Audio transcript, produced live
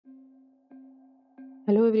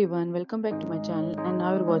Hello everyone, welcome back to my channel and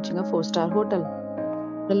now we're watching a 4-star hotel.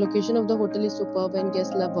 The location of the hotel is superb and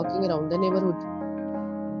guests love walking around the neighborhood.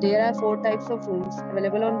 There are 4 types of rooms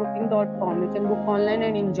available on booking.com. You can book online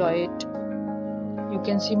and enjoy it. You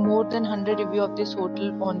can see more than 100 reviews of this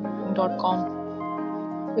hotel on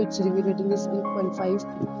booking.com. Its review rating is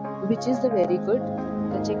 8.5, which is very good.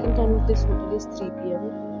 The check-in time of this hotel is 3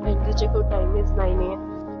 p.m. and the check-out time is 9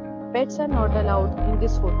 a.m. Pets are not allowed in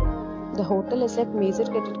this hotel. The hotel accepts major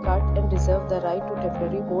credit cards and reserves the right to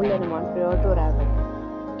temporarily hold an amount prior to arrival.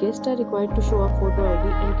 Guests are required to show a photo ID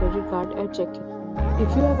and credit card at check-in.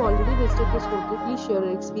 If you have already visited this hotel, please share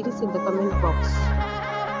your experience in the comment box.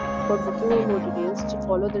 For booking and more details,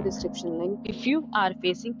 follow the description link. If you are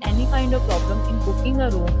facing any kind of problem in booking a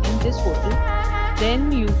room in this hotel,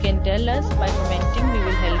 then you can tell us by commenting. We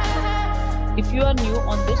will help you. If you are new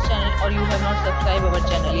on this channel or you have not subscribed our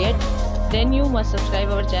channel yet, then you must subscribe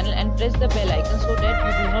our channel and press the bell icon so that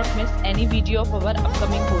you do not miss any video of our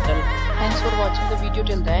upcoming hotel. Thanks for watching the video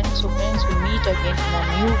till the end. So friends, we'll meet again in a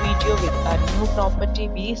new video with our new property.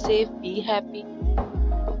 Be safe, be happy.